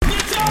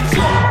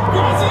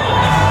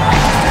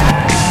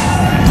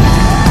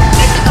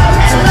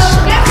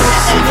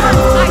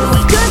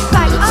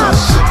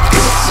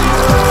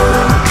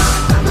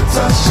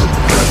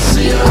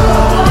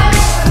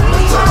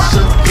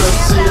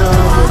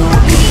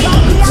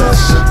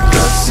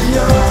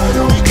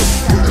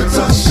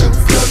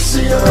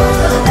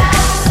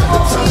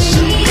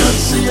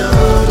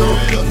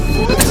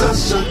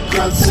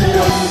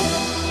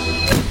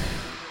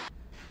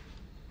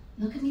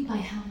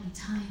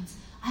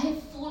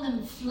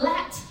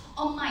flat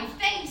on my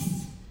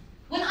face.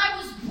 When I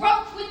was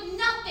broke with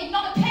nothing,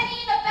 not a penny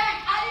in the bank,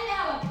 I didn't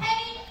have a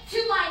penny to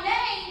my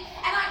name,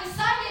 and I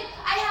decided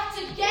I have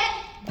to get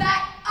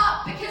back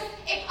up, because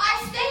if I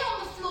stay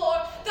on the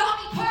floor, the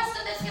only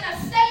person that's going to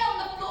stay on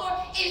the floor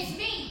is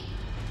me.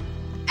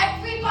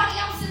 Everybody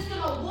else is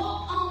going to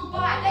walk on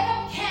by. They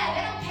don't care.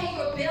 They don't pay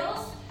your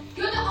bills.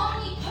 You're the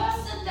only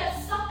person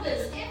that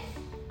suffers if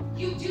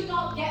you do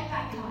not get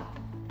back up.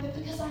 But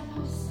because I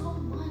know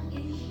someone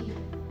in here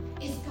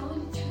is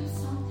going through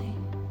something,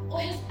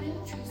 or has been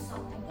through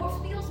something, or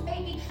feels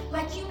maybe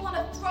like you want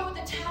to throw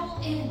the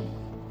towel in.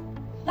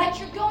 Like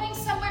you're going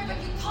somewhere, but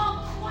you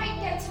can't quite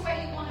get to where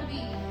you want to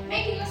be.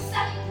 Maybe you're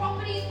selling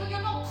properties, but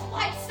you're not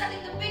quite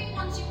selling the big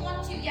ones you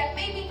want to yet.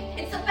 Maybe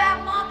it's a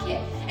bad market,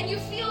 and you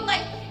feel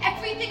like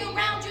everything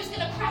around you is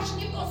going to crash,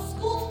 and you've got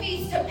school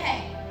fees to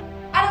pay.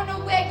 I don't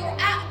know where you're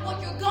at, what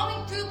you're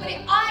going through, but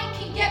if I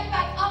can get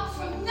back up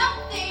from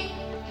nothing,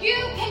 you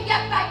can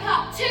get back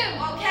up too,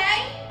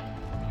 okay?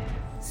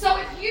 So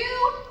if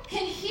you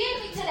can hear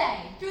me today,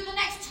 through the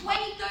next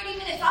 20, 30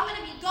 minutes, I'm going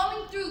to be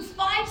going through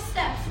 5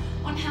 steps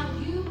on how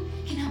you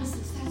can have a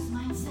success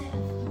mindset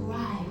and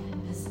thrive in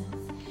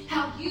business.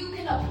 How you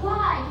can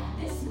apply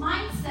this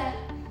mindset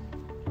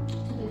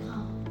to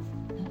become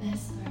the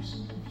best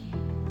version of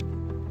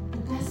you. The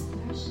best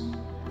version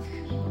of who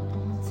you were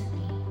born to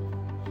be.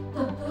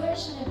 The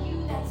version of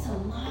you that's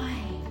alive.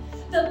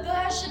 The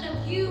version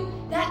of you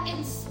that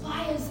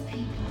inspires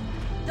people.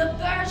 The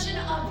version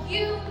of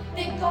you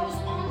that goes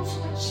on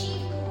to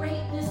achieve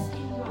greatness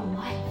in your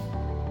life.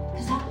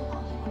 Because that's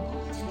what you were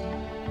born to do.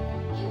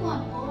 You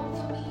weren't born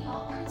for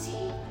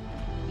mediocrity.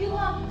 You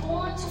weren't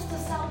born just to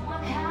sell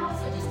one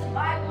house or just to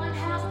buy one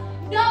house.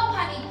 No,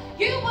 honey.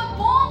 You were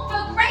born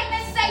for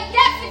greatness. Say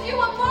yes if you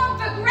were born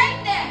for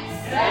greatness.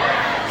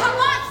 Yes. Come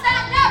on,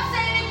 stand up.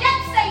 Say it again.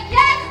 Say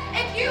yes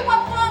if you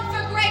were born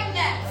for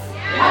greatness.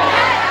 Yes.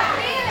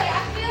 Okay,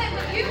 I feel it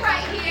with you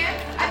right here.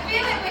 I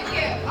feel it with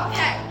you.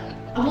 Okay.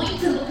 I want you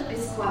to look at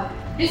this quote.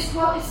 This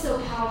quote is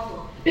so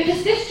powerful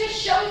because this just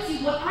shows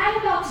you what I'm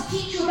about to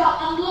teach you about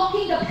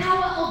unlocking the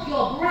power of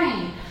your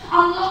brain.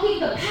 Unlocking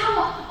the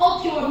power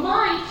of your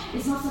mind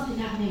is not something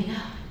I've made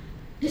up.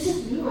 This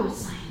is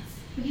neuroscience.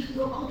 But you can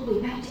go all the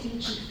way back to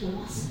ancient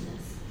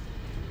philosophers.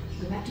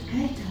 You can go back to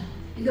Plato.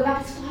 You can go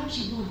back as far as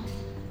you want.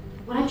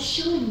 What I'm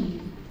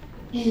showing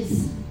you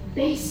is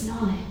base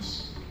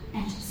knowledge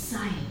and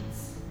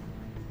science.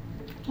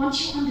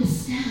 Once you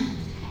understand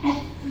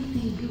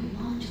everything you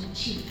want to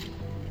achieve,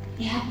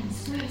 it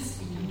happens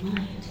first in your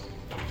mind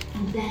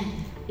and then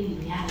in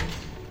reality.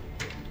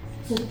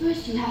 So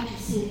first you have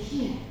to see it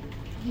here.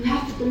 You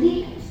have to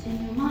believe it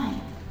in your mind.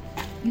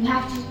 You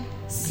have to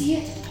see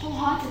it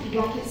wholeheartedly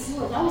like it's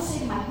yours. I always say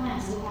to my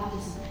clients, I look after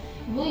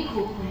some really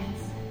cool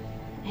clients,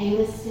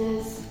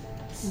 A-listers,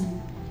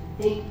 some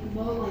big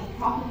like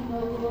property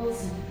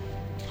moguls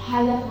and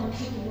high-level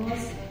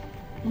entrepreneurs,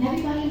 and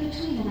everybody in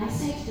between. And I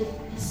say to them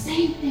the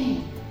same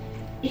thing.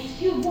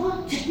 If you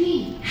want to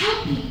be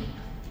happy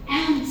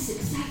and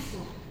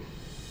successful,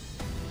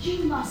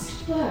 you must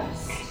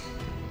first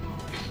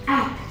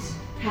act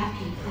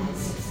happy and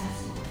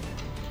successful.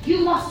 You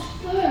must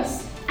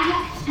first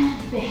act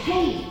and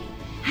behave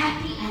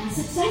happy and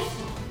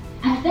successful.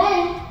 And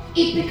then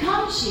it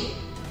becomes you.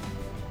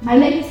 My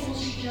latest Wall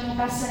Street Journal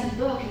best-selling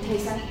book, in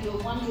case any of you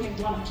are wondering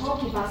what I'm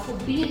talking about, is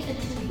called Be It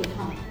Until You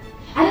Become It.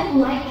 I didn't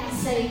like that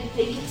saying,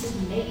 fake it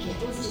till you make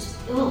it. It was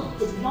just,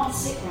 did not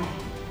sit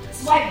right.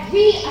 So I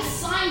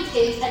reassigned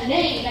it a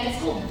name, and it's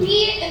called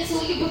Be It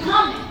Until You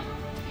Become It.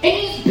 It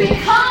means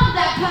become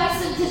that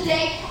person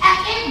today, and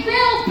it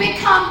will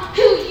become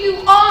who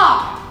you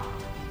are.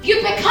 You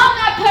become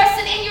that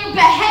person in your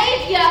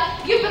behavior,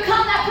 you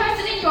become that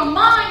person in your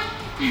mind,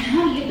 and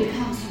honey, it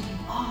becomes who you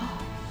are.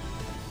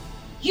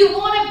 You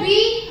want to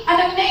be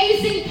an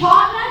amazing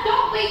partner?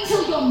 Don't wait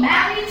till you're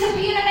married to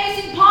be an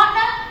amazing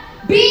partner.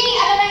 Be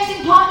an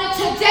amazing partner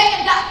today,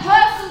 and that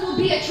person will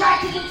be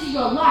attracted into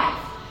your life.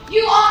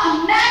 You are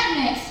a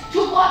magnet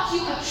to what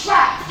you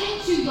attract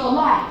into your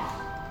life.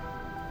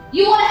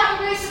 You want to have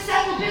a really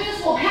successful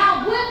business? Well,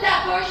 how would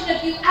that version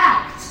of you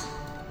act?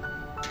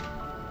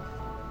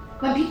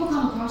 When people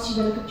come across you,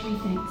 they look at 3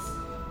 things.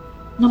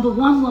 Number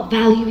 1, what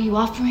value are you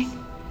offering?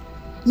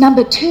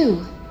 Number 2,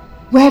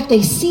 where have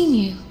they seen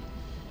you?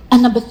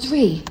 And number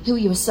 3, who are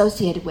you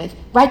associated with?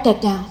 Write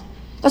that down.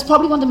 That's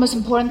probably one of the most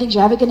important things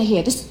you're ever going to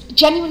hear. This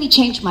genuinely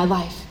changed my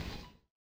life.